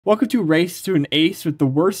Welcome to Race to an Ace with the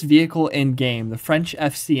worst vehicle in game, the French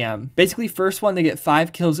FCM. Basically, first one to get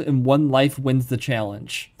 5 kills in 1 life wins the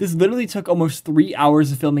challenge. This literally took almost 3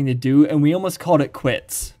 hours of filming to do, and we almost called it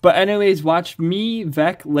quits. But anyways, watch me,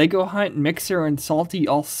 Vec, Lego Hunt, McXer, and Salty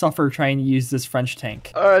all suffer trying to use this French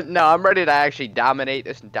tank. No, I'm ready to actually dominate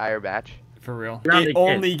this entire match. For real. It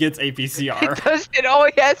only gets APCR. It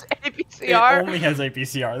only has APCR? It only has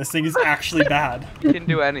APCR. This thing is actually bad. It can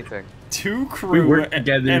do anything. 2 crew and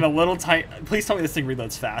a little tight. Please tell me this thing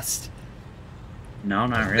reloads fast. No,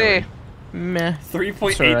 not really. Meh.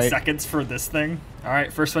 3.8 seconds for this thing. All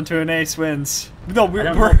right, first one to an ace wins. No,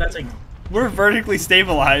 we're vertically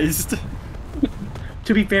stabilized.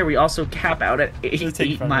 To be fair, we also cap out at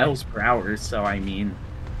 8 miles per hour, so I mean,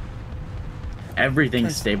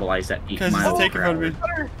 everything's stabilized at 8 miles per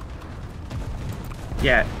hour.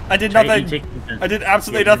 Yeah. I did nothing. I did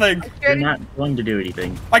absolutely nothing. You're not going to do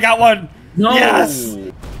anything. I got one. No. Yes.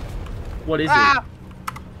 What is it?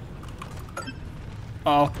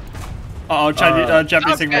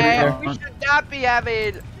 Jeopardy signal. We should not be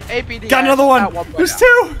having APD. Got another one. There's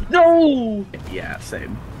 2. No. Yeah,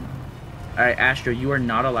 same. All right, Astro, you are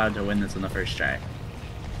not allowed to win this in the first try.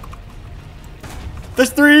 There's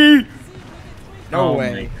 3. No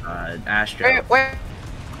way. Oh my God, Astro. Wait.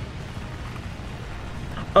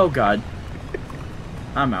 Oh God.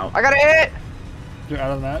 I'm out. I got a hit. You're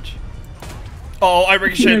out of the match. Oh, I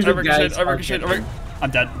ricocheted.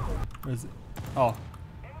 I'm dead. Where is it? Oh.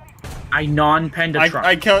 I non-penned a truck.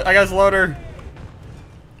 I got his loader.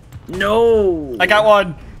 No. I got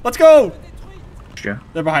one. Let's go. Sure.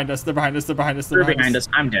 They're behind us. They're behind us.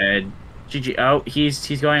 I'm dead. GG. Oh,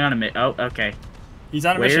 he's going on a mid. Oh, okay. He's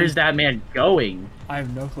on a mission. Where's that man going? I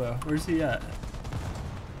have no clue. Where's he at?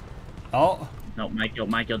 Oh. No,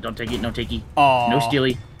 Michael, don't take it, no takey. Aww. No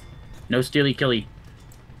steely. No steely killy.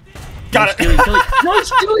 Got it. No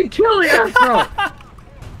steely killy, Astro!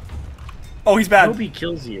 Oh, he's bad. I hope he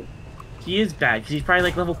kills you. He is bad, because he's probably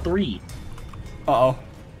like level 3. Uh-oh.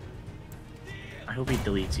 I hope he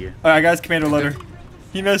deletes you. Alright, guys, commander loader.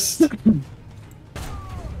 He missed. I'm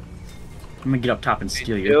gonna get up top and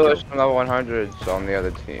steal you. Dude, I'm level 100, so on the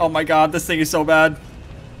other team. Oh my God, this thing is so bad.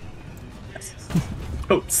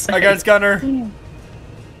 I got his gunner.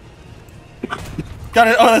 Got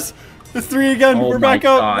it. Oh, that's 3 again. Oh, we're back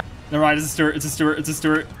God. up. Never mind. It's a Stuart. It's a Stuart. It's a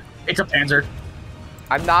Stuart. It's a Panzer.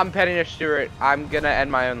 I'm non-petting a Stuart. I'm gonna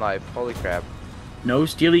end my own life. Holy crap. No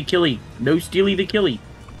steely killy. No steely the killy.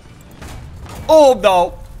 Oh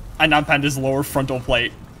no! I non-penned his lower frontal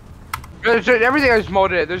plate. Everything is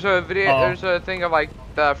modded. There's a video. There's a thing of like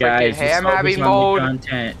the freaking ham having mode.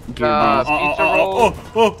 Content. Oh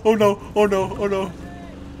no! Oh no! Oh no!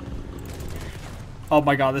 Oh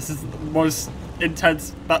my God, this is the most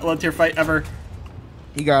intense battle tier fight ever.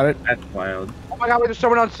 He got it. That's wild. Oh my God, wait, there's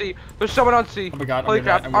someone on C. There's someone on C. Oh my God. Holy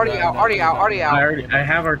crap. Already out. I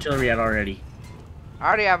have artillery out already. I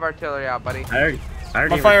already have artillery out, buddy. I already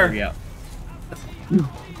have fire. artillery out.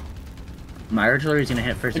 My artillery's gonna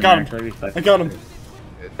hit first. I got him. I got him.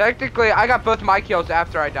 Technically, I got both my kills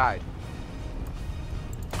after I died.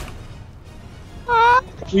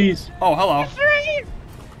 Jeez. Oh, hello.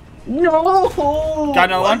 No!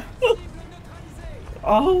 Got another one?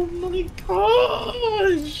 Oh my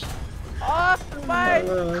gosh! Oh my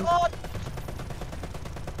God!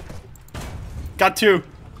 Got 2.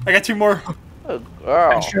 I got 2 more. Oh,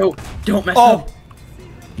 girl. Astro, don't mess up.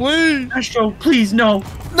 Please! Astro, please, no!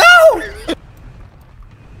 No!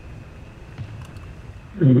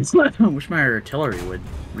 I wish my artillery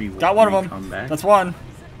would Got one of them. Come back. That's 1.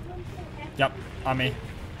 Yep, on me.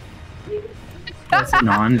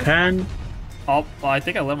 Non-pen? Oh, well, I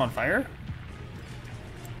think I lit him on fire.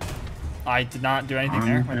 I did not do anything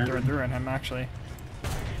there. Went through and through on him, actually.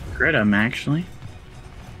 Crit him, actually.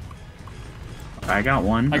 I got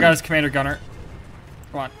 1. I got his commander gunner.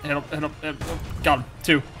 Come on, hit him. Got him.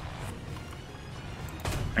 2.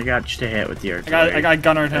 I got just a hit with the artillery. I got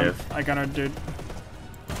gunnered him. I gunnered dude.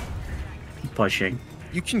 Pushing.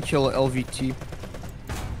 You can kill a LVT.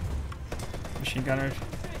 Machine gunnered.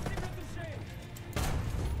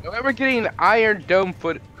 We're getting Iron Dome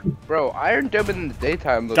foot. Bro, Iron Dome in the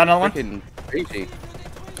daytime looks freaking crazy.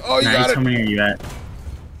 Oh, you got it. How many are you at?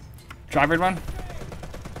 Driver one.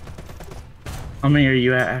 How many are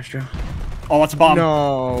you at, Astro? Oh, that's a bomb.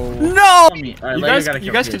 No. No! You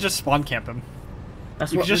guys could just spawn camp him.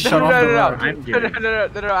 That's you what just shut off the road.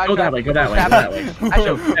 No. Go that way. Go that way.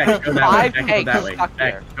 Astro, go that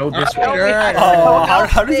way. Go this way. Oh,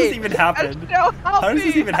 how does this even happen? How does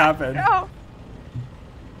this even happen?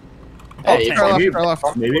 Oh, car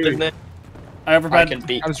left. Maybe. I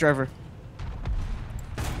overbed. I was driver.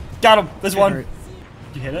 Got him. There's one.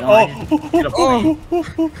 Did you hit it? No,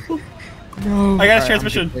 No. I got his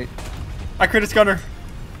transmission. I crit his gunner.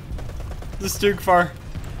 This is too far.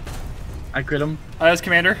 I crit him. I have his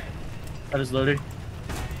commander. Got his loader.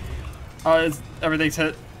 Everything's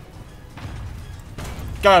hit.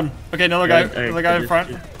 Got him. Okay, another guy. Another guy in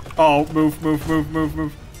front. Oh, move.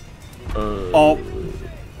 Oh,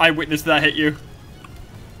 I witnessed that hit you.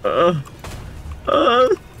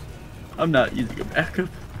 I'm not using a backup.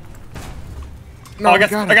 No, I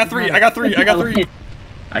got three.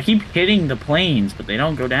 I keep hitting the planes, but they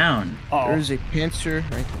don't go down. There's a Panzer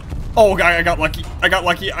right. Oh, I got lucky.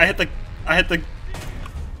 I hit the.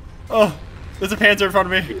 Oh, there's a Panzer in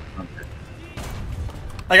front of me.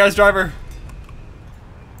 I got his driver.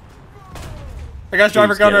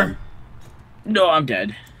 Gunner. No, I'm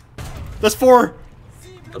dead. There's 4.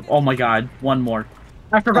 Oh my god, one more.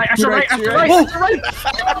 After right.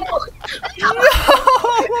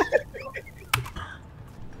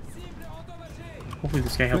 Hopefully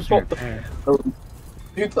this guy helps me repair.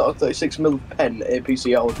 Who thought a 36mm pen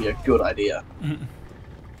APCR would be a good idea?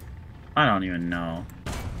 I don't even know.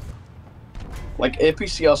 Like,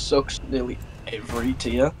 APCR sucks nearly every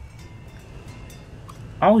tier.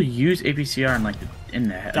 I'll use APCR in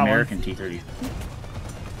the American T-30.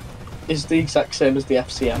 It's the exact same as the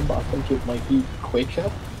FCM, but I think it might be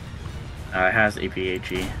quicker. It has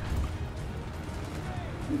APHE.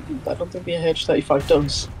 I don't think the H-35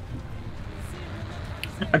 does.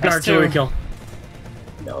 I got artillery kill.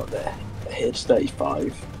 No, the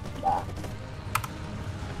H-35. Nah.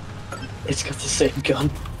 It's got the same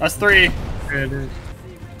gun. That's 3.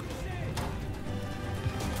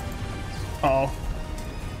 Oh,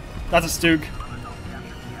 that's a Stug.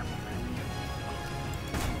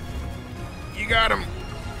 You got him.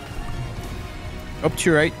 Up to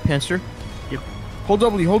your right, Panzer. Yep. Hold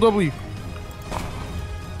W.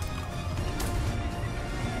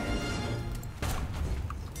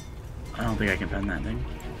 I don't think I can pen that thing.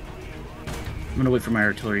 I'm gonna wait for my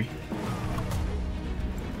artillery.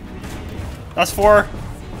 That's 4.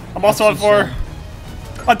 I'm also on 4.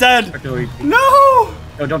 I'm dead. Artillery. No.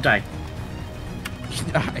 No, don't die.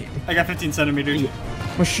 I got 15 centimeters.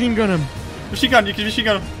 Machine gun him. Machine gun. You can machine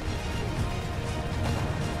gun him.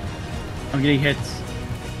 I'm getting hits.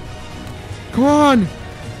 Come on.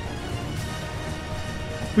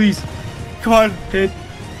 Please. Come on. Hit.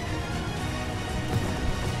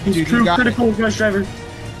 He's Dude, true you got critical rush driver.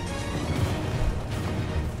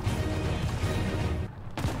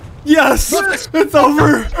 Yes! It's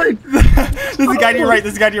over! There's a guy to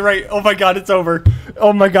your right. Oh my god, it's over.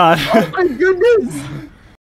 Oh my god. Oh my goodness!